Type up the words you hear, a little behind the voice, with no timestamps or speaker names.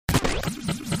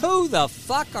Who the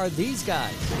fuck are these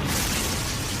guys?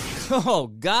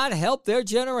 Oh, God help their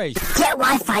generation. Get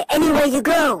Wi-Fi anywhere you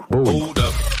go. Hold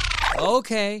up.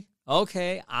 Okay,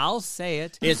 I'll say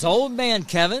it. It's Old Man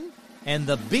Kevin, and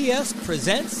the BS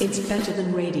presents... It's better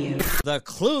than radio. The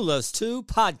Clueless 2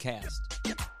 podcast.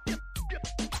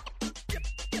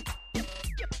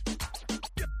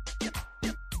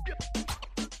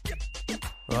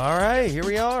 All right, here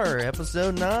we are,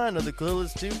 episode 9 of the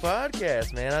Clueless 2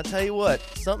 podcast, man. I tell you what,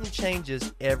 something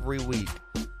changes every week,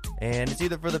 and it's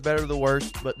either for the better or the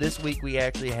worse, but this week we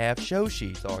actually have show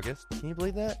sheets, August. Can you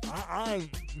believe that?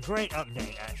 Great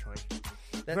update, actually.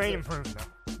 That's Great it. improvement.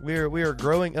 We are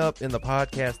growing up in the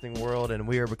podcasting world, and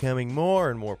we are becoming more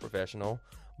and more professional,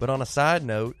 but on a side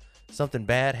note, something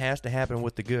bad has to happen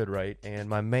with the good, right? And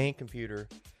my main computer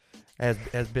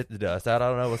has bit the dust. I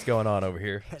don't know what's going on over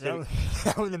here. That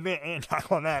was a bit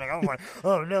anticlimactic. I was like,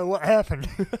 oh no, what happened?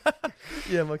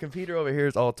 Yeah, my computer over here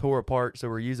is all tore apart, so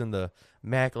we're using the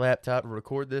Mac laptop to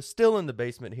record this. Still in the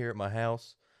basement here at my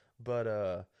house, but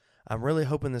I'm really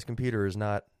hoping this computer is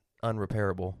not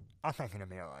unrepairable. I think it'll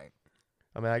be alright.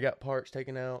 I mean, I got parts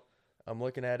taken out. I'm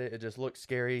looking at it. It just looks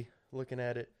scary looking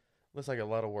at it. Looks like a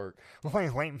lot of work. We're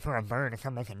always waiting for a bird to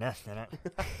come make a nest in it.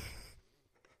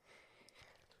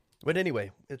 But anyway,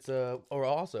 it's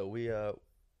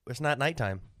it's not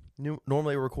nighttime.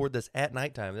 Normally we record this at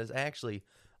nighttime. It's actually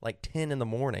like 10 in the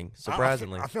morning,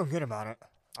 surprisingly. I feel good about it.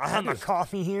 I have my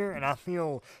coffee here, and I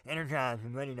feel energized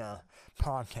and ready to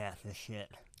podcast this shit.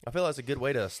 I feel that's a good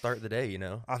way to start the day, you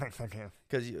know? I think so, too.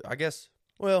 Because I guess,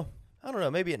 well, I don't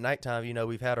know, maybe at nighttime, you know,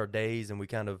 we've had our days and we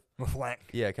kind of...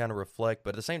 Reflect. Yeah, kind of reflect.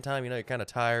 But at the same time, you know, you're kind of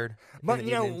tired. But,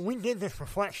 you know, we did this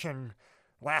reflection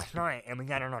last night, and we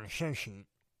got it on a show sheet.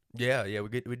 Yeah,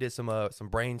 we did some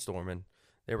brainstorming.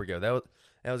 There we go. That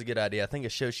was a good idea. I think a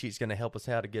show sheet's going to help us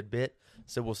out a good bit.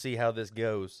 So we'll see how this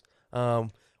goes.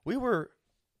 We were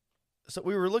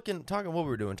talking what we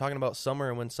were doing, talking about summer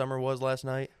and when summer was last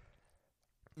night.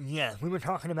 Yeah, we were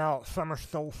talking about summer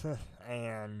solstice,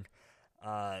 and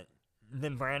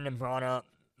then Brandon brought up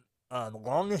the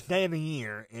longest day of the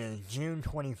year is June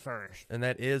 21st. And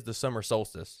that is the summer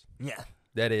solstice. Yeah.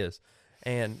 That is.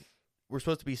 And we're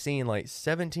supposed to be seeing like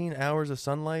 17 hours of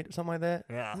sunlight or something like that.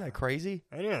 Yeah. Isn't that crazy?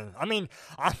 It is. I mean,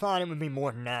 I thought it would be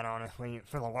more than that, honestly.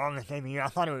 For the longest day of the year, I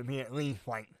thought it would be at least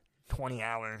like 20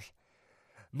 hours.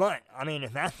 But, I mean,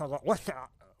 if that's what's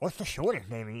the shortest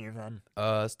day of the year then?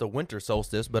 It's the winter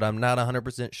solstice, but I'm not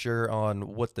 100% sure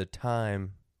on what the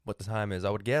time is. I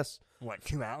would guess. What,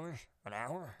 2 hours? An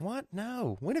hour? What?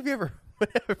 No. When have you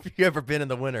ever been in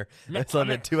the winter? It's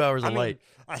only 2 hours of light.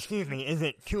 Excuse me, is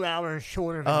it 2 hours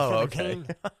shorter than 17?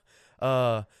 Okay.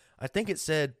 I think it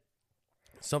said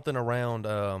something around,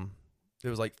 it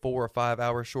was like 4 or 5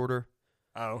 hours shorter.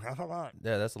 Oh, that's a lot.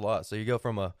 Yeah, that's a lot. So you go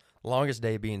from a longest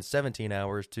day being 17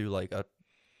 hours to like a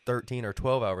 13 or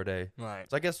 12 hour day. Right.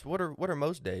 So I guess what are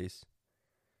most days?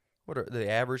 What are the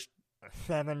average?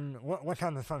 7. What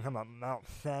time does the sun come up? About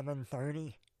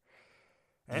 7:30.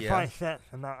 It's Yeah. probably set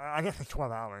about. I guess it's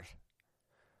 12 hours.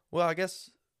 Well,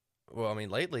 I mean,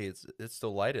 lately it's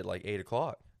still light at like 8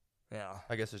 o'clock. Yeah.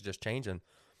 I guess it's just changing.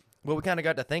 Well, we kind of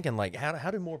got to thinking, like,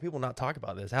 how do more people not talk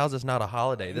about this? How is this not a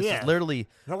holiday? This is literally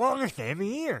the longest day of the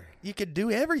year. You could do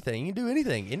everything. You can do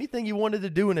anything. Anything you wanted to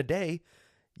do in a day,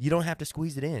 you don't have to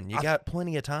squeeze it in. You got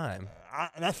plenty of time.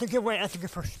 That's a good way. That's a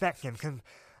good perspective. Because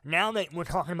now that we're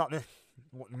talking about this,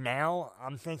 now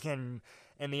I'm thinking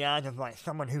in the eyes of like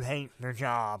someone who hates their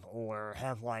job or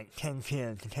have like 10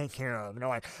 kids to take care of, and they're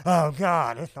like, "Oh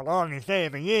God, it's the longest day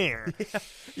of the year."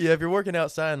 Yeah, if you're working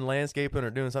outside and landscaping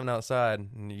or doing something outside,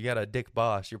 and you got a dick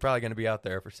boss, you're probably going to be out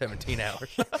there for 17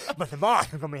 hours. But the boss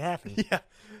is going to be happy. Yeah.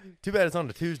 Too bad it's on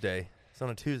a Tuesday. It's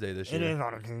on a Tuesday this year. It is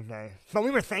on a Tuesday. But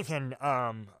we were thinking,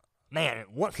 man,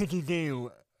 what could you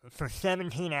do for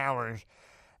 17 hours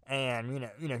and,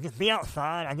 you know, just be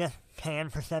outside, I guess,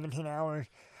 tan for 17 hours.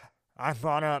 I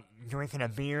brought up drinking a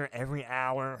beer every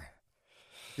hour.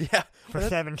 Yeah. For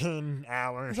 17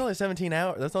 hours. It's only 17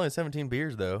 hours. That's only 17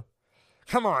 beers, though.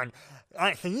 Come on. All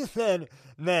right, so you said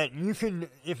that you could,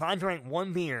 if I drank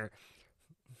one beer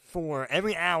for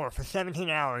every hour for 17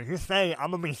 hours, you say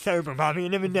I'm going to be sober by the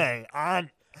end of the day.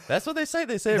 That's what they say.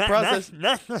 They say process.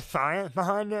 That's the science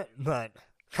behind it, but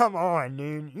come on,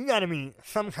 dude. You got to be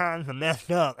some kinds of messed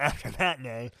up after that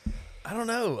day. I don't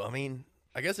know. I mean,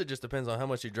 I guess it just depends on how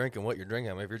much you drink and what you're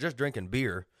drinking. I mean, if you're just drinking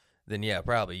beer, then yeah,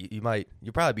 probably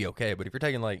you'll probably be okay. But if you're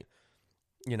taking like,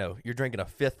 you know, you're drinking a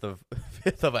fifth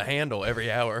of a handle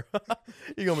every hour,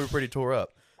 you're gonna be pretty tore up.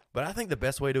 But I think the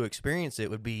best way to experience it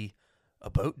would be a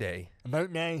boat day. A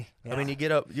boat day. Yeah. I mean, you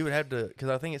get up, you would have to, because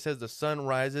I think it says the sun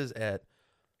rises at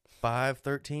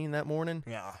 5:13 that morning.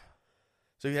 Yeah.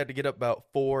 So you had to get up about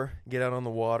 4, get out on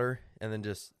the water, and then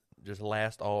just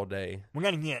last all day. We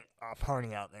got to get a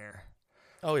party out there.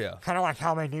 Oh, yeah. Kind of like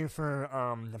how they do for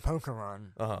the poker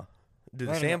run. Uh-huh. Dude,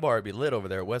 the sandbar would be lit over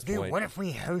there at West Point. Dude, what if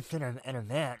we hosted an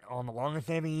event on the longest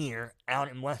day of the year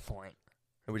out in West Point?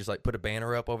 And we just, like, put a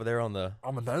banner up over there on the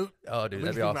boat? Oh, dude,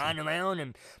 that'd be awesome. awesome. Riding around,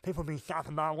 and people be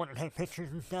stopping by wanting to take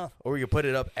pictures and stuff. Or you could put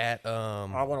it up at,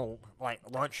 Our little, like,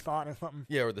 lunch spot or something.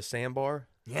 yeah, or the sandbar.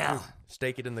 Yeah.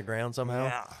 Stake it in the ground somehow.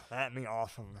 Yeah, that'd be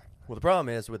awesome. Well, the problem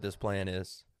is with this plan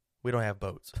is we don't have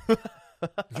boats.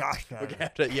 Josh does.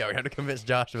 we have to convince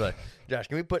Josh to be like, Josh,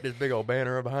 can we put this big old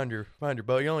banner up behind your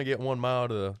boat? You only get 1 mile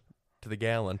to the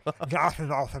gallon. Josh is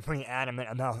also pretty adamant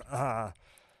about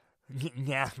getting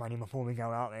gas money before we go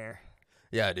out there.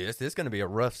 Yeah, dude, it's going to be a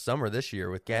rough summer this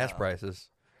year with gas prices.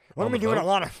 We're going to be doing a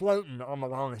lot of floating on the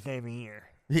longest day of the year.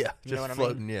 Yeah, You know just what I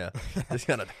floating, mean? yeah. Just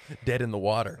kind of dead in the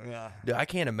water. Yeah. Dude, I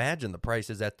can't imagine the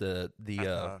prices at the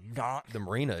Dock. the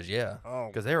marinas, yeah. Oh.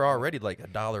 Because they're already like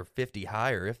 $1.50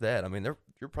 higher, if that. I mean,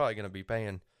 you're probably going to be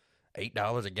paying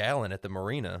 $8 a gallon at the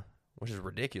marina, which is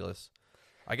ridiculous.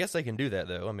 I guess they can do that,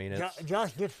 though. I mean, it's...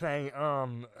 Josh did say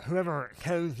whoever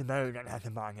tows the boat doesn't have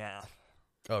to buy gas.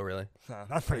 Oh, really? So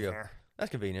that's pretty There you go. fair.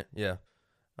 That's convenient, yeah.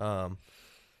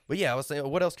 But yeah, I was saying,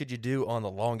 what else could you do on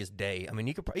the longest day? I mean,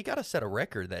 you got to set a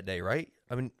record that day, right?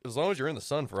 I mean, as long as you're in the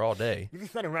sun for all day. You can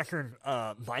set a record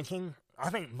biking. I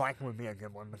think biking would be a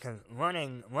good one because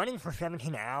running for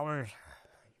 17 hours,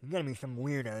 you got to be some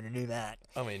weirdo to do that.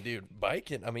 I mean, dude,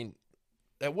 biking. I mean,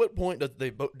 at what point do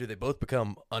they both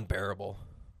become unbearable?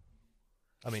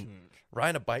 I mean,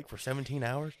 riding a bike for 17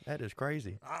 hours? That is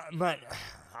crazy. But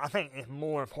I think it's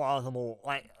more plausible.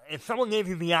 Like, if someone gave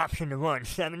you the option to run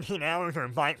 17 hours or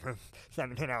bike for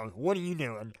 17 hours, what are you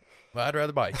doing? Well, I'd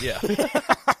rather bike, yeah.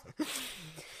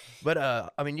 But,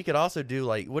 I mean, you could also do,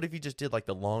 like, what if you just did, like,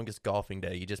 the longest golfing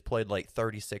day? You just played, like,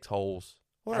 36 holes.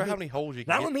 I wonder how many holes you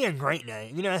can That get. would be a great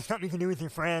day. You know, it's something you can do with your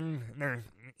friend.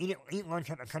 Eat lunch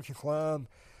at the country club.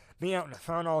 Be out in the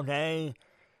sun all day.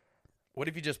 What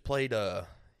if you just played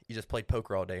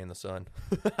poker all day in the sun?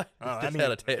 Oh, Just that'd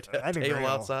had be a table real.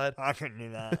 outside. I couldn't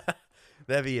do that.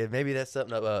 That'd be it. Maybe that's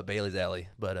something up Bailey's alley.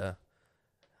 But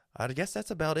I guess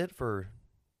that's about it for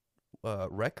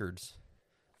records.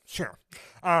 Sure.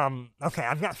 Okay,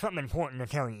 I've got something important to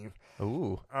tell you.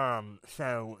 Ooh.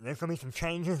 So there's gonna be some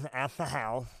changes at the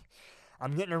house.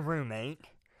 I'm getting a roommate.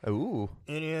 Ooh.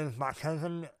 It is my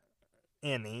cousin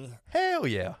Emmy. Hell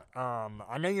yeah.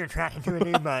 I know you're attracted to a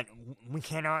dude, but you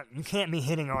can't be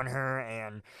hitting on her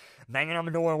and banging on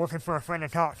the door looking for a friend to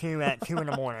talk to at 2 in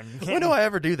the morning. When do I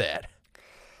ever do that?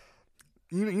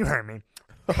 You heard me.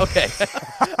 Okay.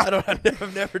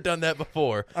 I've never done that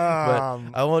before, but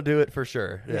I won't do it for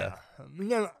sure. Yeah. You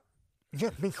know,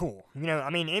 just be cool. You know,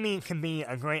 I mean, Emmy can be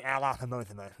a great ally for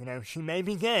both of us. You know, she may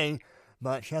be gay,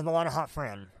 but she has a lot of hot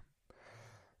friends.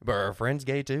 But are her friends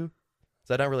gay too?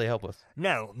 Does that not really help us?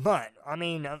 No, but, I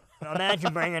mean,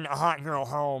 imagine bringing a hot girl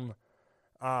home,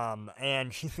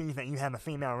 and she sees that you have a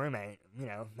female roommate. You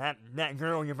know, that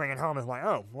girl you're bringing home is like,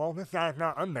 oh, well, this guy's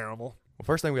not unbearable. Well,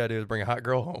 first thing we gotta do is bring a hot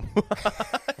girl home.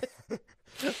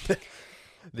 The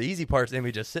easy part's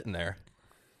Emmy just sitting there.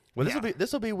 Well,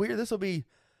 this will be weird. This will be.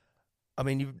 I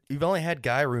mean, you've only had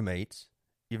guy roommates.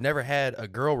 You've never had a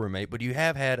girl roommate, but you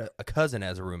have had a cousin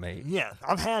as a roommate. Yeah,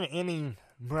 I've had Emmy's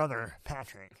brother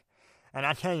Patrick. And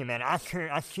I tell you, man, I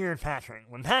cheered Patrick.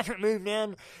 When Patrick moved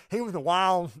in, he was a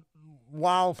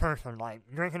wild person, like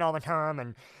drinking all the time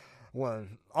and was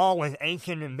always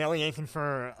aching and belly aching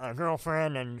for a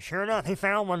girlfriend. And sure enough, he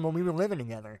found one when we were living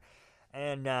together.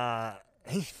 And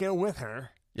he's still with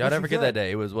her. Yeah, I'll never forget that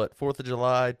day. It was, 4th of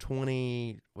July,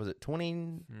 20... Was it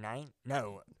 20...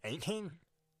 No, 18? It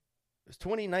was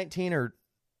 2019 or...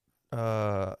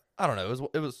 I don't know.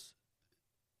 It was...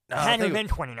 It had to have been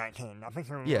 2019. I think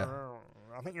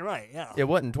you're right, yeah. It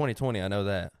wasn't 2020, I know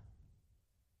that.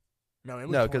 No, it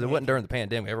was because it wasn't during the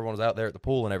pandemic. Everyone was out there at the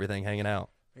pool and everything hanging out.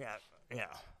 Yeah.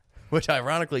 Which,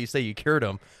 ironically, you say you cured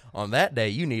them. On that day,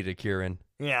 you needed curing.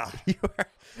 Yeah. You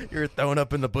were throwing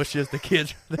up in the bushes.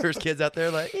 There's kids out there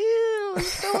like, ew,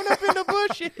 he's throwing up in the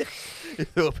bushes. You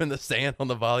threw up in the sand on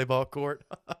the volleyball court.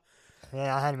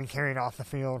 Yeah, I had to be carried off the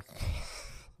field.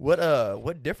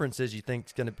 What differences you think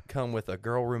is going to come with a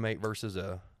girl roommate versus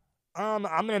a... I'm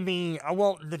going to be...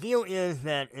 well, the deal is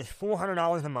that it's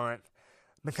 $400 a month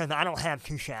because I don't have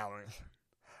 2 showers.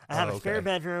 I have a spare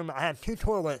bedroom, I have 2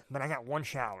 toilets, but I got 1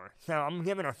 shower. So I'm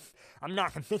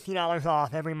knocking $50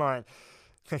 off every month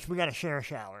because we got to share a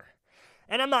shower.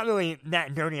 And I'm not really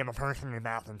that dirty of a person in the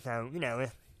bathroom, so, you know,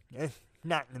 it's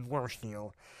not the worst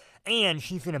deal. And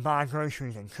she's going to buy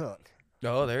groceries and cook.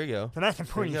 Oh, there you go. So that's a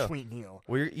pretty go. sweet deal.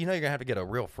 Well, you're going to have to get a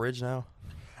real fridge now.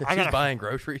 If I she's gotta- buying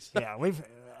groceries. Yeah,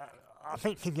 I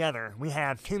think together we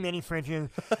have too many fridges.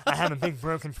 I have a big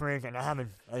broken fridge, and I have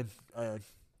a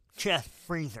chest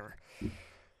freezer.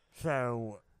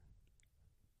 So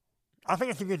I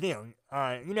think it's a good deal.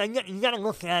 You got to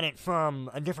look at it from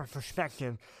a different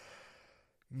perspective.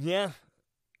 Yeah,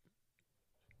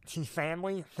 she's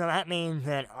family, so that means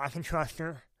that I can trust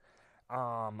her.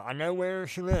 I know where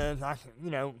she lives. I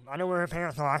know where her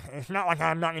parents are. It's not like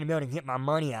I'm not going to be able to get my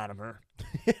money out of her.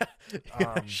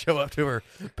 Show up to her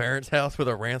parents' house with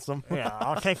a ransom. Yeah,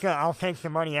 I'll take the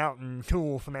money out and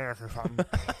tool from Eric or something.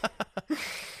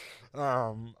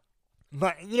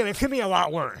 But it could be a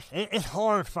lot worse. It's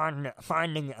hard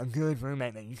finding a good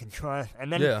roommate that you can trust,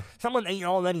 and then someone that you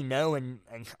already know and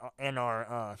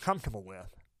are comfortable with.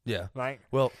 Yeah. Right.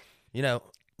 Well,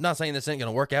 not saying this ain't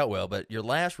going to work out well, but your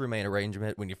last roommate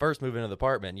arrangement, when you first moved into the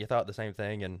apartment, you thought the same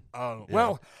thing. And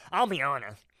well, I'll be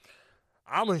honest.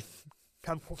 I was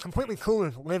completely cool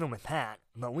with living with Pat,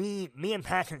 but me and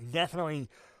Patrick definitely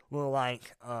were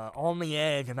like on the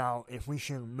edge about if we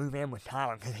should move in with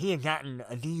Tyler, because he had gotten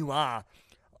a DUI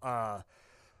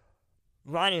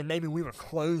right as maybe we were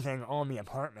closing on the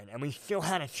apartment, and we still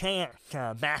had a chance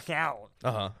to back out.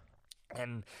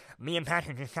 And me and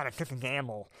Patrick just kind of took a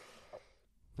gamble.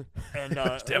 And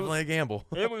it's definitely a gamble.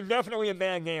 It was definitely a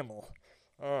bad gamble.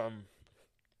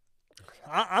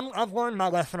 I've learned my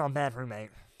lesson on bad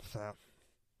roommates. So.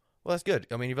 Well, that's good.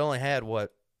 I mean, you've only had,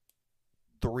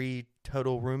 3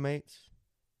 total roommates?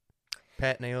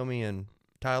 Pat, Naomi, and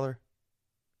Tyler?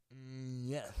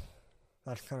 Yes,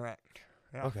 that's correct.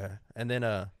 Yeah. Okay. And then,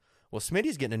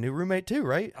 Smitty's getting a new roommate too,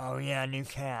 right? Oh, yeah, a new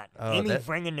cat. Oh, Amy's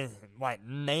bringing this,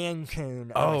 Maine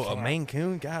Coon. Oh, a Maine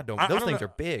Coon? God, those things are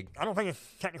big. I don't think it's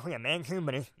technically a Maine Coon,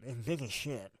 but it's big as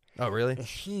shit. Oh, really? It's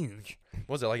huge.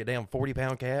 Was it like a damn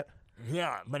 40-pound cat?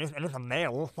 Yeah, but it's a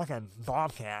male. It's like a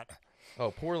bobcat. Oh,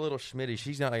 poor little Schmitty.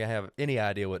 She's not going to have any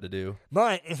idea what to do.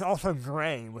 But it's also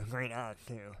gray with green eyes,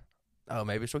 too. Oh,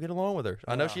 maybe she'll get along with her.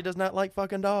 I know she does not like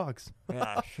fucking dogs.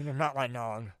 Yeah, she does not like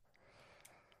dogs.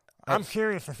 I'm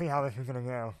curious to see how this is going to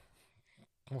go.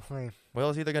 We'll see. Well,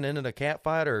 it's either going to end in a cat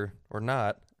fight or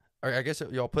not. Or I guess you're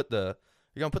going to put the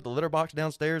litter box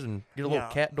downstairs and get a little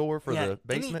cat door for the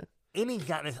basement? Emy's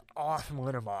got this awesome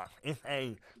litter box. It's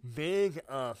a big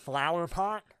flower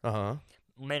pot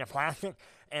made of plastic,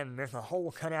 and there's a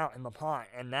hole cut out in the pot,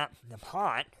 and the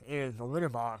pot is the litter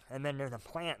box, and then there's a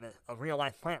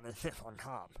real-life plant that sits on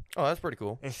top. Oh, that's pretty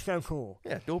cool. It's so cool.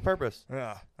 Yeah, dual purpose.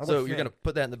 Yeah. So you're going to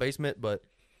put that in the basement, but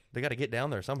they got to get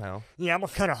down there somehow. Yeah, I'm going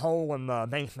to cut a hole in the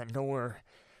basement door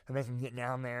so they can get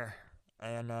down there,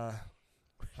 and I'm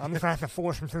just going to have to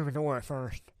force them through the door at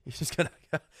first. You're just going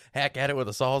to hack at it with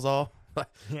a Sawzall?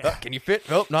 Yeah. Can you fit?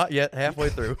 Nope, not yet. Halfway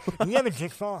through. Do you have a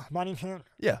jigsaw by any chance?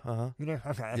 Yeah, You do? Okay,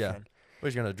 that's yeah. good. We're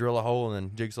just going to drill a hole and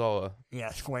then jigsaw a... Yeah,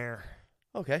 square.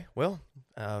 Okay, well,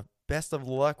 best of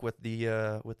luck with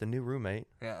the new roommate.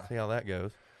 Yeah. See how that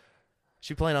goes.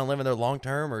 She planning on living there long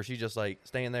term, or is she just like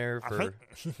staying there for? I think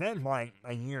she said like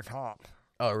a year tops.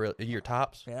 Oh, really? A year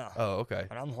tops? Yeah. Oh, okay.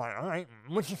 And I was like, all right,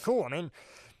 which is cool. I mean,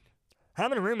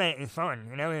 having a roommate is fun.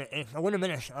 It's a little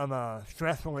bit of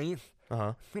stress relief.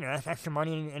 That's extra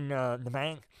money in the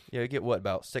bank. Yeah, you get what,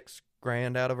 about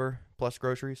 $6,000 out of her plus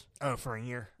groceries? Oh, for a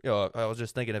year. I was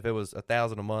just thinking if it was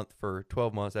 $1,000 a month for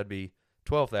 12 months, that'd be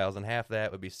 $12,000. Half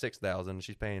that would be $6,000.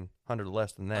 She's paying $100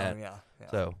 less than that. Oh, yeah.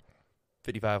 So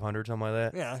 $5,500, something like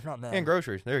that. Yeah, that's not bad. And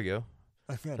groceries. There you go.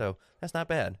 That's good. So that's not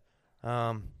bad.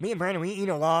 Me and Brandon, we eat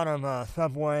a lot of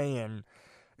Subway and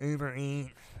Uber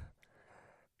Eats.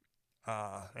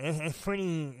 It's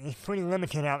pretty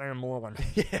limited out there in Moreland.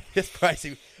 Yeah, it's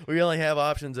pricey. We only have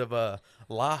options of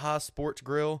Laha Sports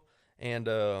Grill and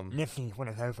Nifty when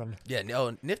it's open. Yeah,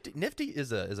 no, Nifty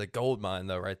is a gold mine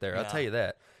though, right there. I'll tell you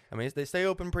that. I mean, they stay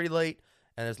open pretty late,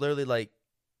 and it's literally like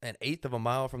an eighth of a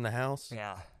mile from the house.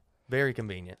 Yeah, very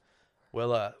convenient.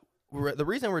 Well, the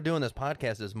reason we're doing this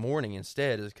podcast this morning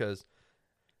instead is because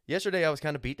yesterday I was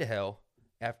kind of beat to hell.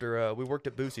 After we worked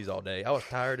at Boosie's all day. I was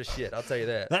tired as shit, I'll tell you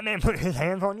that. That man put his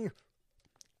hands on you?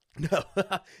 No,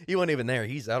 he wasn't even there.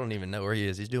 I don't even know where he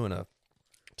is. He's doing a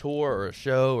tour or a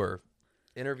show or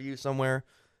interview somewhere.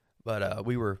 But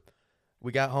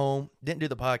we got home, didn't do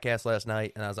the podcast last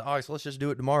night, and I was like, all right, so let's just do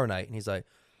it tomorrow night. And he's like,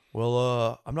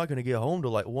 well, I'm not going to get home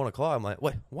till like 1 o'clock. I'm like,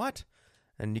 what?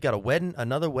 And you got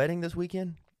another wedding this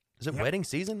weekend? Is it wedding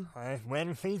season? It's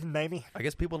wedding season, baby. I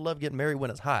guess people love getting married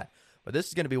when it's hot. But this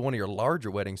is going to be one of your larger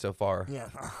weddings so far. Yeah,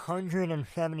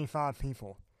 175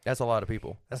 people. That's a lot of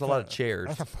people. That's a lot of chairs.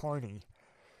 That's a party.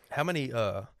 How many,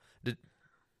 does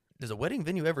a wedding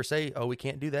venue ever say, oh, we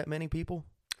can't do that many people?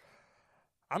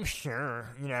 I'm sure.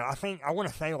 I want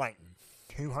to say like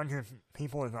 200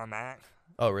 people is our max.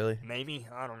 Oh, really? Maybe.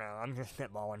 I don't know. I'm just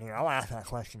spitballing here. I'll ask that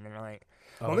question tonight.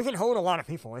 Oh. But we can hold a lot of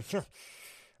people. It's just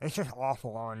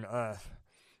awful on us.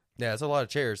 Yeah, it's a lot of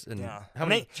chairs. And Yeah. how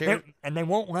many chairs? And they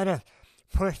won't let us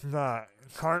push the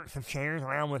carts of chairs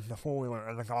around with the four-wheeler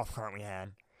or the golf cart we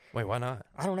had. Wait, why not?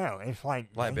 I don't know. It's like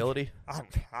Liability? I You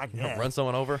don't guess. run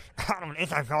someone over?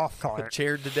 It's a golf cart.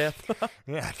 Chaired to death?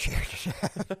 Yeah, chaired to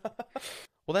death.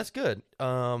 Well, that's good.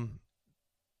 Oh,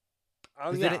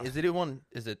 Is yeah.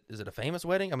 it a famous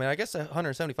wedding? I mean, I guess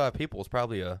 175 people is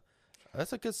probably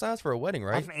that's a good size for a wedding,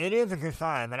 right? It is a good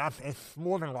sign, but it's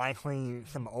more than likely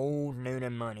some old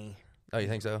Noonan money. Oh, you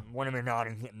think so? One of your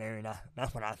daughters get married.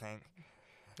 That's what I think.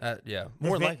 Yeah,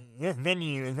 more like This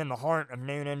venue is in the heart of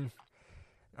Noonan.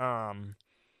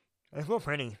 It's real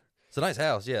pretty. it's a nice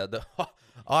house. Yeah,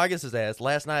 August's ass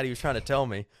last night he was trying to tell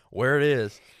me where it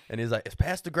is, and he's like, "It's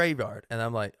past the graveyard," and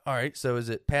I'm like, "All right, so is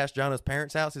it past Jonna's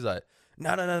parents' house?" He's like,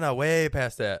 No, way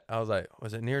past that. I was like,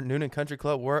 was it near Noonan Country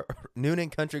Club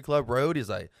Road? He's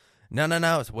like,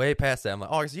 no, it's way past that. I'm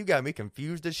like, August, you got me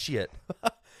confused as shit.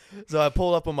 So I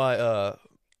pulled up on my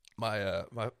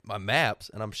my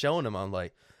maps and I'm showing him. I'm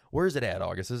like, where's it at,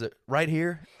 August? Is it right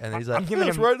here? And he's like,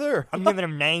 it's right there. I'm giving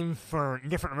him names for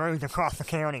different roads across the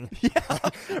county. Yeah.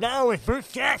 No, it's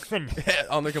Bruce Jackson.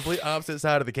 On the complete opposite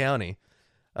side of the county.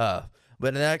 But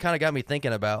that kind of got me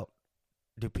thinking about,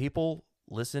 do people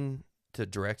listen to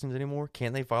directions anymore?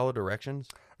 Can't they follow directions?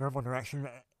 Verbal direction.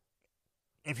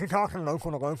 If you're talking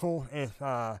local to local,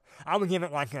 I would give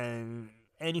it like a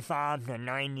 85 to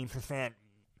 90%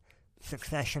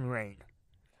 succession rate.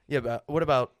 Yeah, but what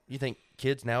about, you think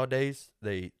kids nowadays,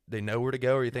 they know where to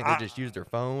go, or you think they just use their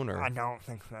phone? Or I don't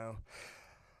think so.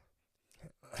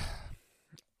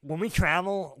 When we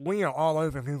travel, we are all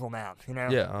over Google Maps,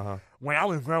 Yeah, When I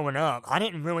was growing up, I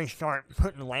didn't really start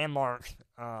putting landmarks.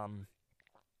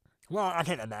 Well, I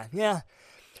take that back. Yeah.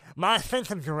 My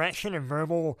sense of direction and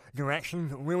verbal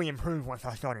directions really improved once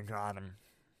I started driving.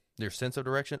 Your sense of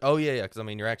direction? Oh, yeah, because, I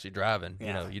mean, you're actually driving.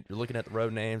 Yeah. You're looking at the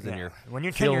road names and you're when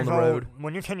you're 10 feeling years the old, road.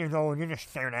 When you're 10 years old, you're just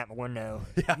staring out the window.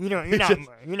 Yeah.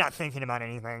 You're not thinking about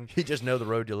anything. You just know the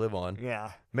road you live on.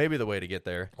 Yeah. Maybe the way to get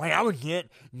there. Like, I would get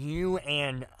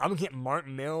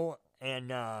Martin Mill and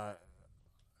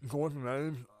Gordon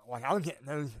Road. Like, I would get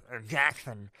those, or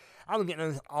Jackson. I would get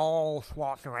those all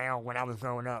swapped around when I was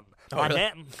growing up.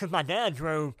 Because my dad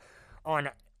drove on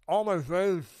all those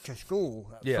roads to school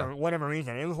for whatever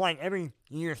reason. It was like every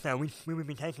year or so we would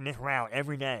be taking this route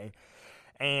every day.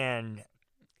 And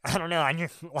I don't know, I'd be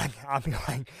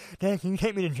like, Dad, can you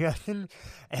take me to Justin?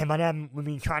 And my dad would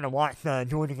be trying to watch the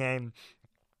Georgia game.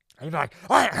 And he'd be like,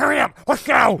 all right, hurry up, let's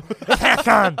go, it's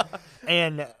halftime.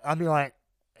 And I'd be like,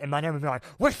 and my dad would be like,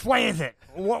 which way is it?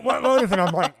 What road is it?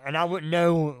 I'm like, and I wouldn't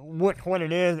know which one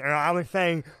it is. Or I would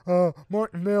say,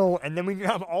 Martin Mill. And then we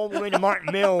drive all the way to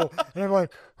Martin Mill. And I'm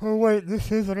like, oh, wait,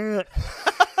 this isn't it.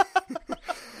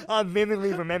 I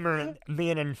vividly remember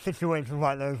being in situations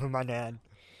like those with my dad.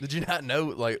 Did you not know,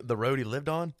 like, the road he lived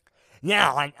on?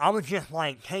 Yeah, like, I would just,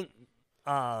 like, take,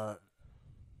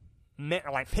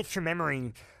 picture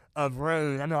memory of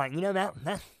roads. I'd be like,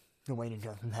 that's the way to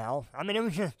Justin's house. I mean, it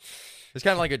was just... It's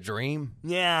kind of like a dream.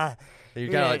 Yeah. You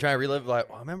kind of like trying to relive, like,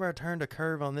 well, I remember I turned a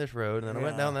curve on this road, and then I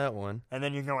went down that one. And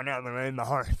then you're going down the road, and my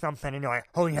heart something, and you're like,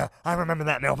 oh, yeah, I remember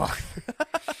that mailbox.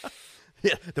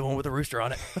 Yeah, the one with the rooster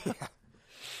on it.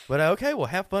 But, okay, well,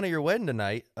 have fun at your wedding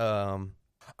tonight.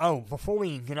 Before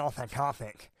we get off that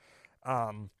topic,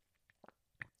 I'm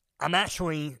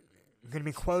actually going to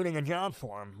be quoting a job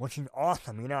for them, which is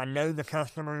awesome. I know the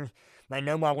customers. They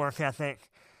know my work ethic.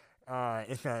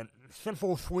 It's a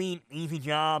simple, sweet, easy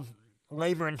job,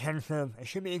 labor-intensive. It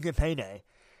should be a good payday.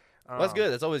 Well, that's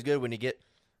good. That's always good when you get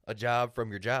a job from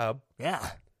your job.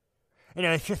 Yeah.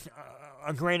 It's just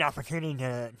a great opportunity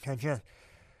to just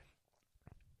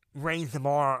raise the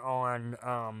bar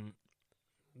on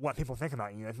what people think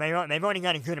about you. If they've already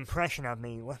got a good impression of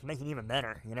me, let's make it even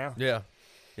better, Yeah.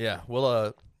 Yeah.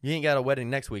 Well, you ain't got a wedding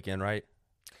next weekend, right?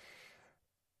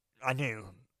 I do.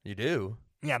 You do?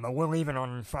 Yeah, but we're leaving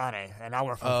on Friday, and I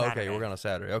work on Saturday. Okay, we're going on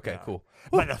Saturday. Okay, cool.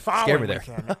 But the following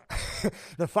weekend,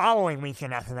 the following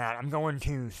weekend after that, I'm going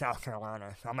to South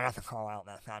Carolina, so I'm going to have to call out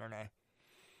that Saturday.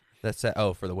 That's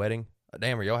for the wedding?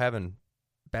 Damn, are y'all having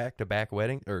back-to-back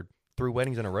wedding, or 3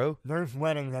 weddings in a row? There's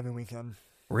weddings every weekend.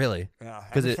 Really? Yeah,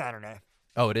 every Saturday.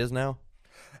 Oh, it is now?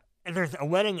 And there's a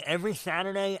wedding every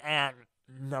Saturday at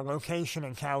the location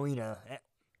in Coweta.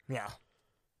 Yeah.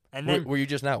 And then, were you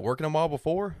just not working them all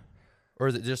before? Or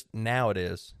is it just now it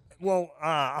is? Well,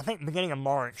 I think beginning of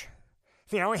March.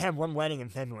 See, I only had one wedding in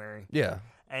February. Yeah.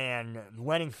 and the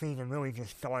wedding season really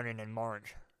just started in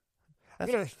March.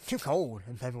 It's too cold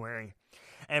in February.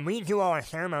 And we do all our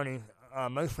ceremonies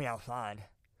mostly outside.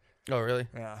 Oh, really?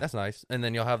 Yeah. That's nice. And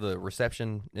then you'll have the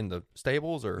reception in the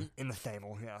stables, or? In the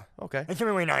stables, yeah. Okay. It's a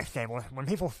really nice stable.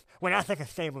 When I think of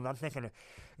stables, I'm thinking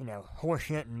of, horse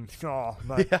shit and straw,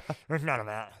 but there's none of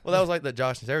that. Well, that was like the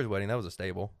Josh and Sarah's wedding. That was a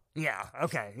stable. Yeah,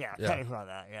 okay, yeah. Technically like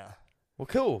that, yeah. Well,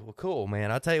 cool,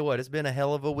 man. I'll tell you what, it's been a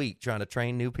hell of a week trying to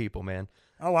train new people, man.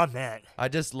 Oh, I bet. I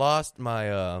just lost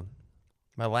my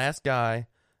my last guy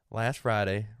last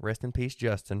Friday. Rest in peace,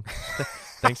 Justin.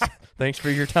 Thanks for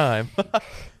your time.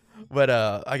 But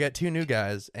I got 2 new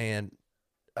guys, and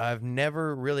I've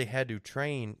never really had to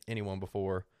train anyone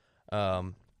before. At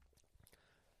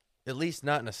least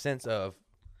not in a sense of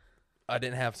I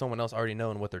didn't have someone else already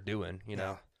knowing what they're doing, you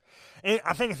know.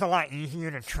 I think it's a lot easier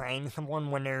to train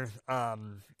someone when there's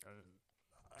an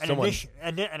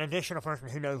additional person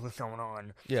who knows what's going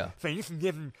on. Yeah. So you can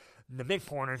give him the big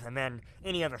pointers, and then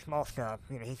any other small stuff,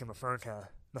 he can refer to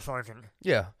the sergeant.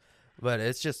 Yeah. But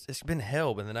it's been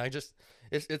hell. And then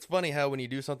it's funny how when you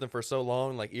do something for so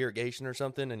long, like irrigation or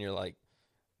something, and you're like,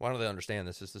 why don't they understand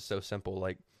this? This is so simple.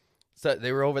 Like, so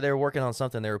they were over there working on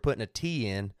something. They were putting a tee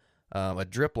in, a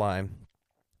drip line.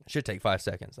 Should take 5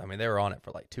 seconds. I mean, they were on it for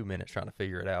like 2 minutes trying to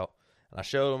figure it out. And I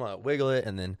showed them, I wiggle it,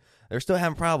 and then they're still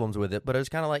having problems with it. But it was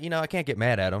kind of like, I can't get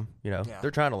mad at them.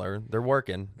 They're trying to learn. They're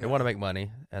working. They want to make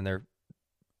money, and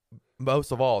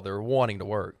most of all, they're wanting to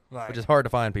work, which is hard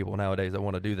to find people nowadays that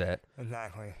want to do that.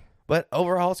 Exactly. But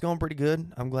overall, it's going pretty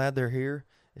good. I'm glad they're here.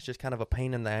 It's just kind of a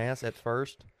pain in the ass at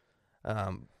first.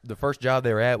 The first job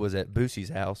they were at was at Boosie's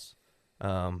house.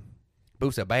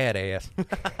 Boos a badass.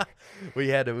 we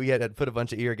had to put a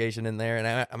bunch of irrigation in there,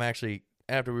 and I'm actually,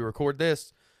 after we record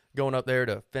this, going up there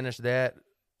to finish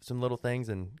some little things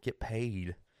and get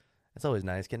paid. It's always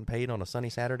nice getting paid on a sunny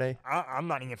Saturday. I'm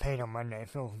not even paid on Monday. It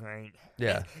feels great.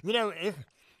 Yeah.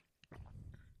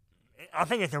 I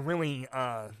think it's a really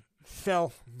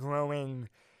self-growing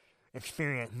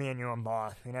experience being your own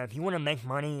boss. If you want to make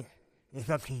money, it's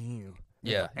up to you.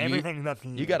 Yeah. Everything's up to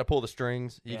you. You got to pull the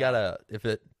strings. You got to, if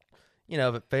it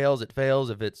fails, it fails.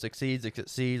 If it succeeds, it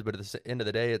succeeds. But at the end of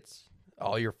the day, it's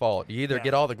all your fault. You either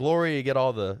get all the glory or you get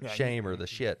all the shame or the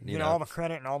shit. You get all the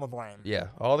credit and all the blame. Yeah,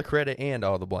 all the credit and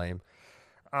all the blame.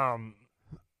 I'm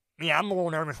a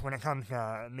little nervous when it comes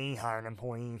to me hiring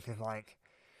employees because,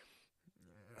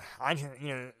 I just,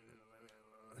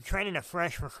 training a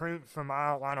fresh recruit for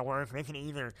my line of work, they can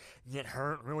either get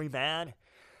hurt really bad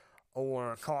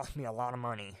or cost me a lot of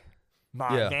money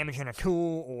by damaging a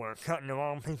tool or cutting the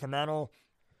wrong piece of metal.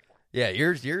 Yeah,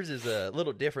 yours is a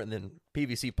little different than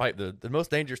PVC pipe. The most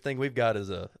dangerous thing we've got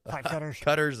is pipe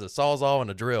cutters, a sawzall,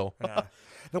 and a drill. Yeah.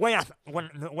 The way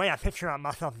I picture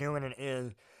myself doing it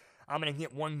is, I'm gonna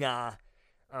get one guy,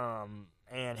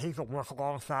 and he's gonna work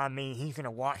alongside me. He's gonna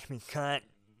watch me cut,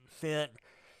 fit,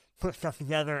 put stuff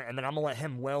together, and then I'm gonna let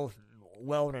him weld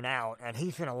it out, and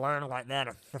he's gonna learn like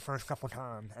that the first couple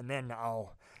times, and then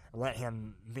I'll let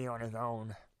him be on his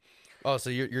own. Oh,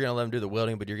 so you're going to let him do the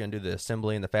welding, but you're going to do the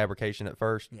assembly and the fabrication at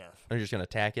first? Yes. And you're just going to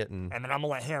tack it? And then I'm going to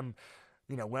let him,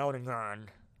 weld and grind.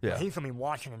 Yeah. He's going to be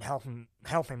watching and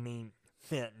helping me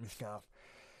fit and stuff.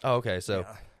 Oh, okay. So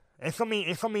it's going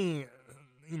to be,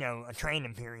 a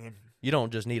training period. You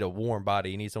don't just need a warm body.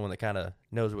 You need someone that kind of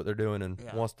knows what they're doing and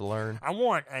wants to learn. I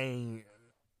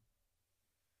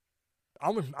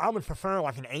would prefer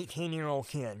like an 18-year-old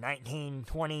kid, 19,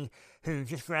 20, who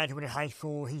just graduated high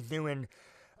school. He's doing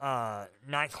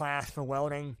night class for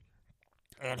welding,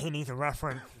 and he needs a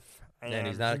reference. And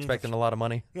he's not expecting a lot of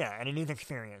money. Yeah, and he needs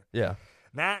experience. Yeah.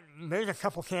 There's a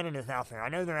couple candidates out there. I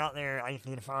know they're out there. I just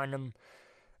need to find them.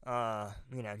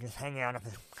 Just hang out at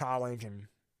the college and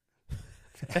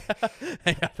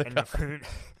recruit.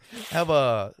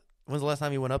 When's the last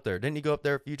time you went up there? Didn't you go up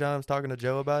there a few times talking to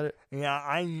Joe about it? Yeah,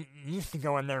 I used to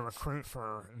go in there and recruit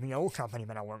for the old company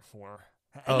that I worked for.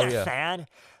 Isn't that sad?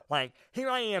 Like, here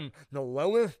I am, the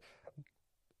lowest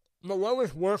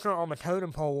worker on the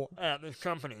totem pole at this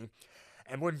company,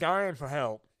 and we're dying for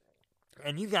help.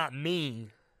 And you got me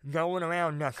going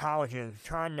around colleges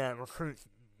trying to recruit,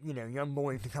 young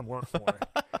boys to come work for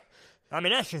it. I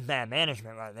mean, that's just bad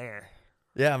management right there.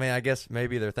 Yeah, I mean, I guess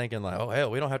maybe they're thinking like, oh,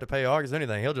 hell, we don't have to pay August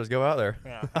anything. He'll just go out there.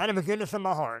 Yeah, out of the goodness of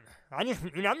my heart. I'm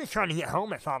just trying to get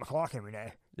home at 5 o'clock every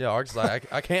day. Yeah, August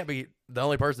like, I can't be the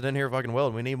only person in here fucking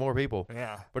welding. We need more people.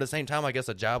 Yeah. But at the same time, I guess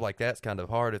a job like that's kind of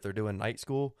hard if they're doing night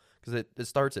school because it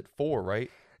starts at 4, right?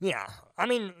 Yeah. I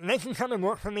mean, they can come and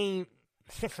work for me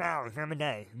 6 hours every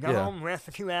day. Go home, rest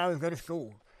for 2 hours, go to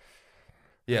school.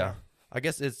 Yeah. I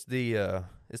guess it's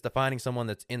finding someone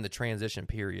that's in the transition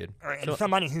period. And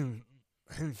somebody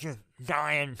who's just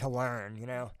dying to learn, you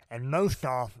know. And most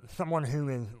off, someone who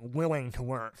is willing to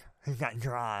work, who's got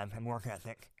drive and work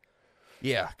ethic.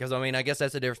 Yeah, because, I mean, I guess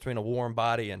that's the difference between a warm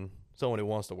body and someone who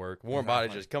wants to work. Warm body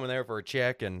just coming there for a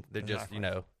check, and they're just, you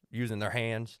know, using their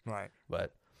hands. Right.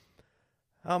 But,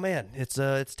 oh, man, it's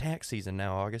tax season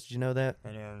now, August. Did you know that?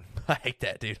 It is. I hate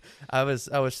that, dude. I was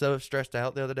so stressed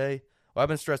out the other day. Well, I've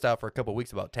been stressed out for a couple of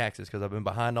weeks about taxes because I've been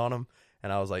behind on them,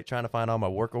 and I was, like, trying to find all my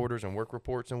work orders and work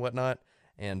reports and whatnot.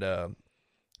 And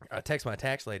I text my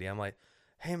tax lady. I'm like,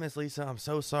 hey, Miss Lisa, I'm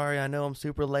so sorry. I know I'm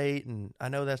super late, and I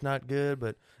know that's not good,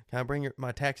 but can I bring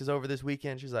my taxes over this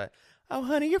weekend? She's like, oh,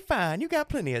 honey, you're fine. You got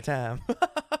plenty of time.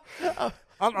 I'm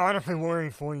honestly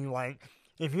worried for you. Like,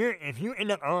 if you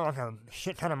end up owing like a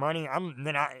shit ton of money,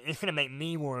 it's gonna make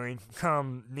me worried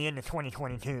come the end of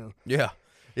 2022. Yeah.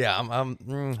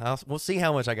 We'll see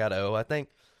how much I got to owe.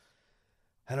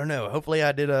 I don't know. Hopefully,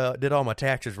 I did all my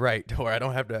taxes right, where I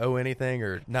don't have to owe anything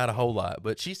or not a whole lot.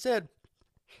 But she said,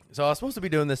 so I was supposed to be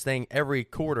doing this thing every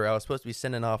quarter. I was supposed to be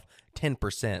sending off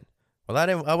 10%. Well,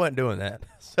 I wasn't doing that.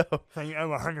 So you owe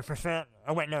 100%?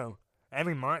 Oh wait, no.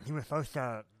 Every month you were supposed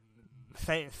to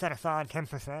set aside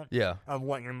 10%. Yeah. Of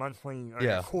what your monthly or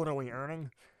your quarterly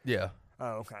earning. Yeah.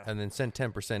 Oh, okay. And then send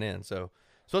 10% in. So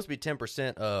it's supposed to be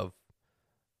 10% of.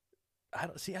 I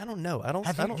don't know.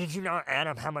 Did you not add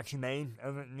up how much you made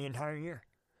over the entire year?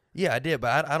 Yeah, I did,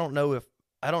 but I don't know if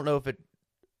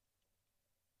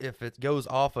it goes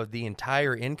off of the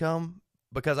entire income,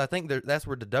 because I think that's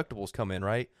where deductibles come in,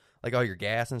 right? Like all your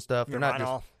gas and stuff. They're not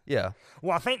just off. Yeah.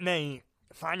 Well, I think they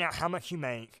find out how much you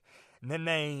make, and then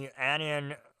they add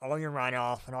in all your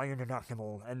write-off and all your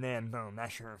deductible, and then boom,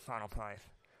 that's your final price.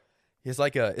 It's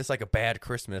like a bad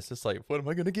Christmas. It's like, what am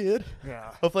I gonna get?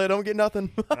 Yeah. Hopefully I don't get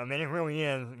nothing. I mean, it really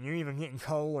is. You're either getting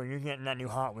coal or you're getting that new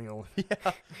Hot Wheels.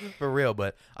 Yeah, for real.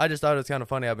 But I just thought it was kind of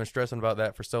funny. I've been stressing about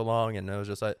that for so long, and it was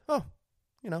just like, oh,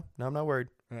 no, I'm not worried.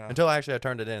 Yeah. Until I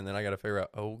turned it in, and then I got to figure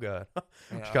out, oh God.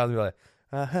 Yeah. She calls me like,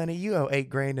 honey, you owe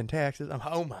 $8,000 in taxes. I'm,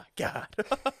 oh my God.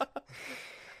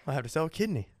 I'll have to sell a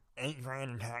kidney. $8,000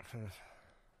 in taxes.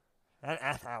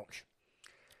 That's ouch.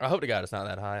 I hope to God it's not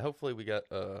that high. Hopefully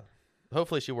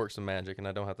hopefully she works some magic and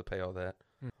I don't have to pay all that.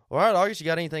 All right, August, you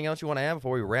got anything else you want to add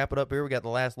before we wrap it up here? We got the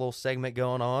last little segment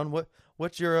going on.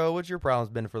 What's your problems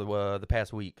been for the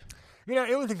past week? You know,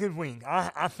 it was a good week.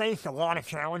 I faced a lot of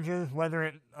challenges.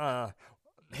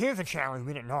 Here's a challenge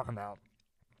we didn't talk about.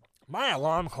 My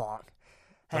alarm clock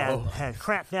has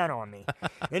crapped out on me.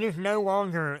 It is no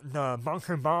longer the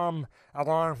bunker bomb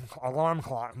alarm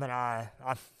clock that I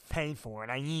paid for and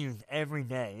I use every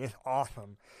day. It's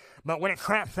awesome. But when it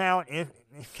craps out, it's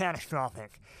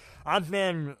catastrophic. I've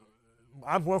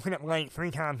woken up late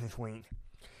 3 times this week,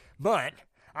 but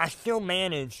I still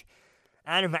managed,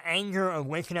 out of the anger of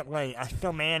waking up late, I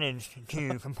still managed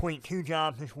to complete 2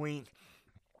 jobs this week.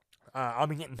 I'll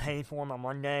be getting paid for them on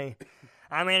Monday.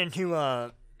 I ran into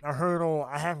a hurdle.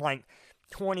 I had like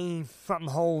 20-something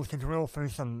holes to drill through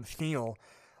some steel.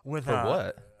 For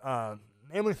what?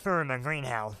 It was for the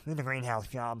greenhouse. It was a greenhouse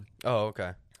job. Oh,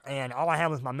 okay. And all I had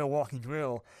was my Milwaukee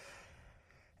drill.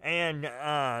 And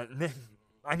I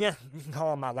guess you can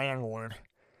call him my landlord.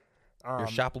 Your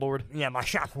shop lord? Yeah, my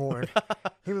shop lord.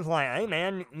 He was like, hey,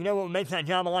 man, you know what makes that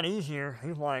job a lot easier? He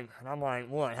was like, and I'm like,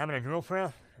 what, having a drill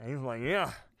press? And he was like,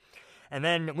 yeah. And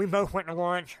then we both went to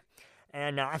lunch.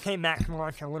 And I came back from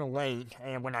lunch a little late,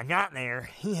 and when I got there,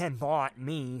 he had bought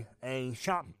me a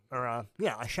shop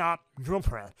drill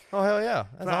press. Oh, hell yeah.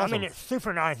 That's awesome. I mean, it's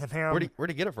super nice of him. Where'd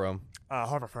he get it from?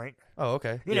 Harbor Freight. Oh,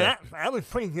 okay. You know, that was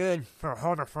pretty good for a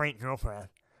Harbor Freight drill press.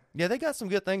 Yeah, they got some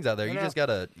good things out there. You just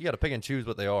gotta pick and choose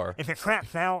what they are. If it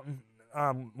craps out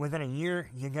within a year,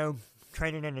 you go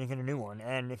trade it in and get a new one.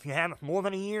 And if you have it more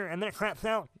than a year and then it craps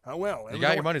out, oh well. You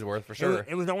got your money's worth for sure.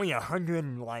 It was only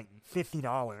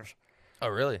 $150. Oh,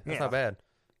 really? That's not bad.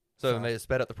 So it made it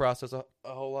sped up the process a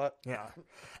whole lot? Yeah.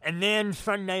 And then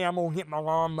Sunday, I'm going to get my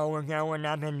lawnmower going.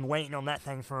 I've been waiting on that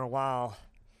thing for a while.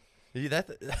 Yeah,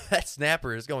 that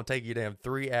snapper is going to take you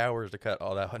 3 hours to cut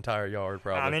all that entire yard,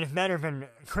 probably. I mean, it's better than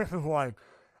Chris was like.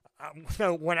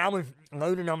 So when I was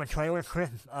loading on the trailer,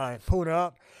 Chris pulled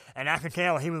up, and I could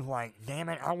tell he was like, damn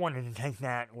it, I wanted to take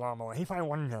that lawnmower. He probably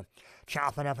wanted to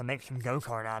chop it up and make some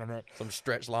go-kart out of it. Some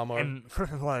stretch lawnmower? And Chris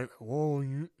was like, well,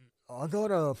 I got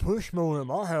a push mower at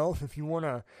my house if you want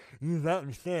to use that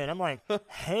instead. I'm like,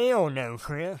 hell no,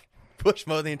 Chris. Push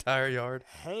mow the entire yard?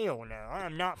 Hell no. I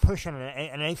am not pushing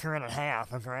an acre and a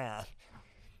half of grass.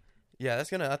 Yeah, I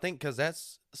think, because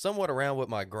that's somewhat around what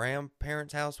my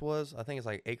grandparents' house was. I think it's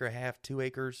like acre and a half, 2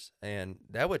 acres. And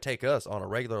that would take us on a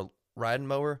regular riding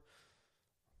mower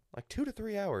Like 2 to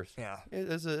 3 hours. Yeah.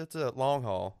 It's a long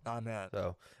haul. I bet.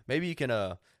 So maybe you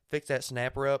can fix that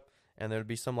snapper up, and there'll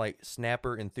be some like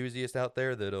snapper enthusiast out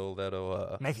there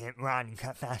that'll make it run and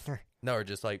cut faster. No, or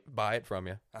just like buy it from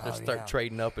you. Oh, Just start yeah.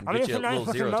 trading up and I mean, get you a it's a nice little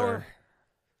looking zero turn. mower.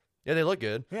 Yeah, they look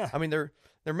good. Yeah. I mean, they're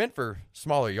meant for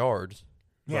smaller yards.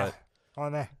 Yeah. But,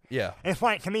 On there. yeah. It's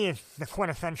like, to me, it's the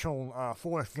quintessential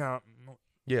Forrest Gump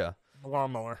Yeah.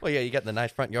 lawnmower. Well, yeah, you got the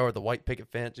nice front yard with the white picket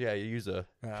fence. Yeah, you use a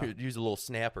Yeah. use a little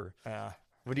snapper. Yeah.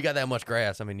 When you got that much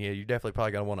grass, I mean, yeah, you definitely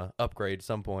probably gonna want to upgrade at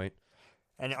some point.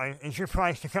 And is your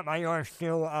price to cut my yard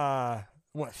still,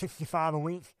 $65 a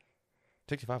week?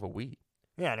 65 a week.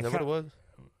 Yeah. Is that what it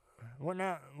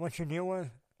was? What's your deal was?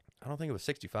 I don't think it was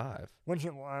 65.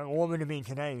 What would it be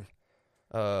today?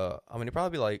 I mean, it'd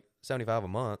probably be like 75 a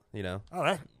month. You know, Oh,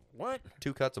 that's, what?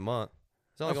 2 cuts a month.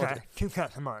 It's only Okay, gonna 2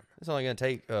 cuts a month. it's only gonna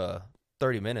take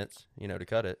 30 minutes, you know, to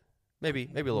cut it. Maybe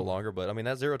a little longer, but I mean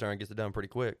that zero turn gets it done pretty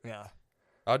quick. Yeah.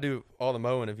 I'll do all the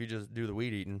mowing if you just do the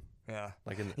weed eating. Yeah.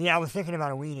 Like in the, Yeah, I was thinking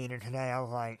about a weed eater today. I was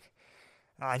like,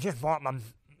 I just bought my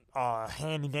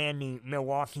handy dandy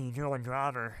Milwaukee drill and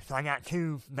driver, so I got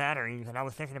 2 batteries, and I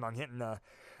was thinking about getting the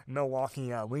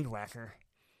Milwaukee weed whacker.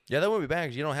 yeah, that wouldn't be bad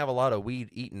because you don't have a lot of weed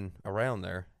eating around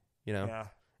there, you know. Yeah.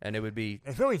 And it would be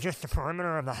It's really just the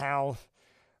perimeter of the house,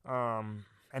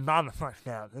 and by the front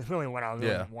step. It's really what I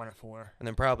really want it for. and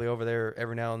then probably over there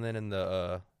every now and then in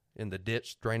the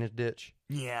ditch, drainage ditch.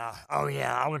 Yeah. Oh,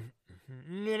 yeah. I would.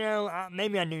 You know,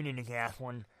 maybe I do need a gas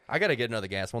one. I got to get another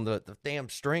gas one. The damn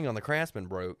string on the Craftsman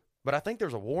broke, but I think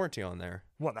there's a warranty on there.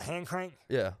 What, the hand crank?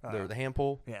 Yeah, the hand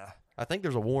pull. Yeah. I think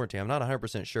there's a warranty. I'm not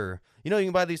 100% sure. You know, you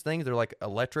can buy these things. They're like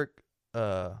electric.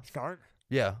 Start?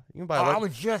 Yeah, you can buy. I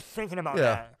was just thinking about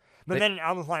that. But They- then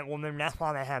I was like, well, then that's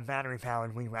why they have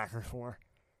battery-powered weed whackers for.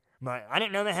 But I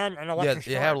didn't know they had an electric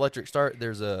you have electric start.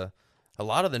 There's a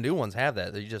lot of the new ones have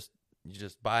that. You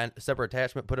just buy a separate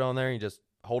attachment, put it on there, and you just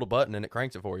hold a button and it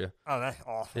cranks it for you. Oh, that's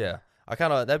awesome. Yeah,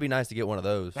 that'd be nice to get one of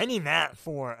those. They need that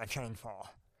for a chainsaw.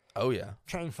 Oh yeah,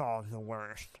 Chainsaw is the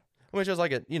worst. I mean, it's just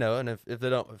like a and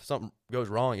if something goes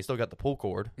wrong, you still got the pull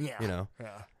cord. Yeah. You know.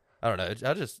 Yeah. I don't know.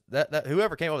 I just that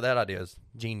whoever came up with that idea is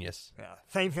genius. Yeah.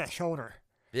 Saves that shoulder.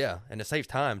 Yeah, and it saves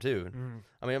time too.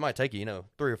 I mean, it might take you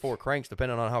 3 or 4 cranks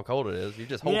depending on how cold it is. You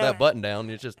just hold Yeah. that button down,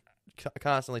 and it's just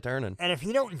constantly turning. And if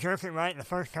you don't jerk it right the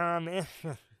first time, it's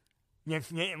just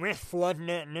you're flooding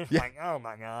it, and it's like, oh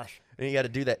my gosh. And you got to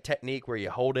do that technique where you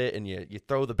hold it and you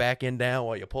throw the back end down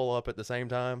while you pull up at the same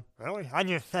time. Really? I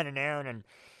just set it down and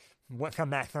come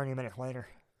back 30 minutes later.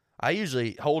 I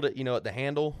usually hold it, at the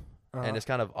handle, and it's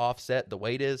kind of offset. The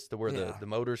weight is to where the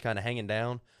motor's kind of hanging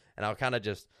down, and I'll kind of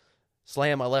just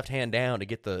slam my left hand down to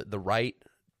get the right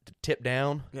to tip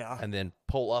down, and then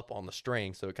pull up on the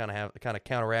string so it kind of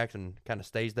counteracts and kind of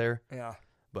stays there. Yeah.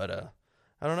 But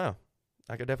I don't know.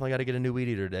 I definitely got to get a new weed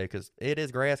eater today because it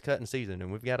is grass cutting season,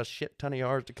 and we've got a shit ton of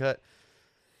yards to cut.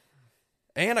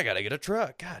 And I got to get a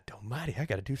truck. God almighty, I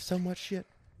got to do so much shit.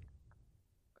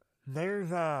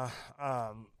 There's a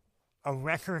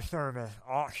wrecker service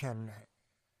auction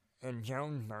in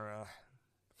Jonesboro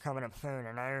coming up soon,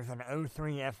 and there's an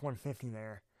 03 F-150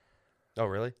 there. Oh,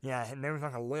 really? Yeah, and there was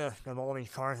like a list of all these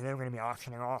cars that they were going to be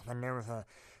auctioning off, and there was a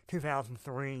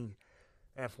 2003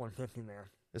 F-150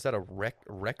 there. Is that a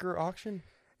wrecker auction?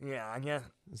 Yeah, I guess.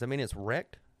 Does that mean it's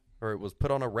wrecked? Or it was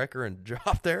put on a wrecker and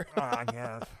dropped there? I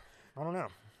guess. I don't know.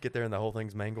 Get there and the whole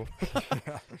thing's mangled.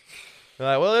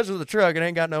 Well, this is the truck. It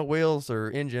ain't got no wheels or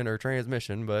engine or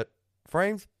transmission, but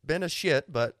frame's been a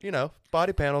shit, but,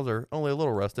 body panels are only a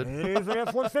little rusted. It is an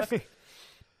F-150.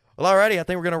 Well, alrighty, I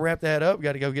think we're going to wrap that up. We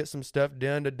got to go get some stuff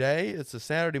done today. It's a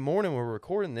Saturday morning when we're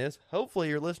recording this. Hopefully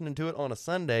you're listening to it on a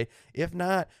Sunday. If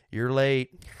not, you're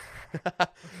late.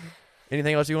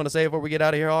 Anything else you want to say before we get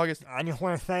out of here, August? I just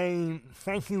want to say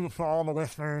thank you for all the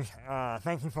listeners.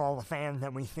 Thank you for all the fans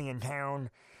that we see in town.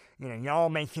 Y'all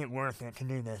make it worth it to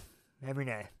do this every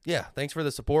day. Yeah, thanks for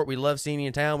the support. We love seeing you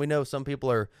in town. We know some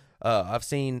people are, I've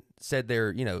said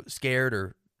they're, scared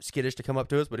or skittish to come up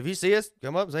to us. But if you see us,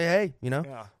 come up and say, hey,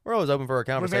 we're always open for a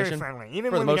conversation. We're very friendly.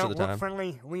 Even for when the we most don't of the look time.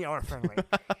 friendly, we are friendly.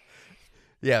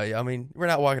 Yeah, I mean, we're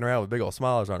not walking around with big old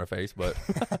smiles on our face, but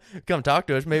come talk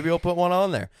to us. Maybe we'll put one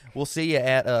on there. We'll see you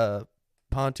at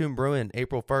Pontoon Brewing,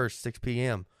 April 1st, 6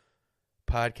 p.m.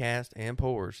 Podcast and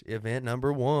Pours, event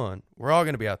number 1. We're all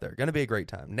going to be out there. Going to be a great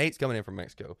time. Nate's coming in from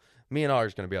Mexico. Me and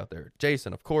August going to be out there.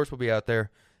 Jason, of course, will be out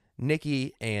there.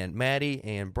 Nikki and Maddie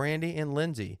and Brandy and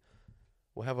Lindsay.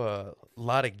 We'll have a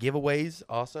lot of giveaways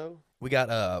also. We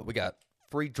got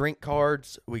free drink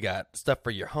cards. We got stuff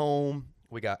for your home.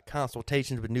 We got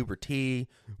consultations with Nuber Tea.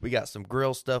 We got some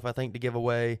grill stuff, I think, to give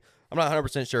away. I'm not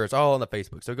 100% sure. It's all on the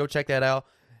Facebook. So go check that out.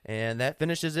 And that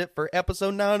finishes it for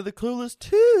episode 9 of the Clueless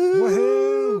 2.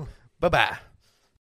 Woohoo! Bye-bye.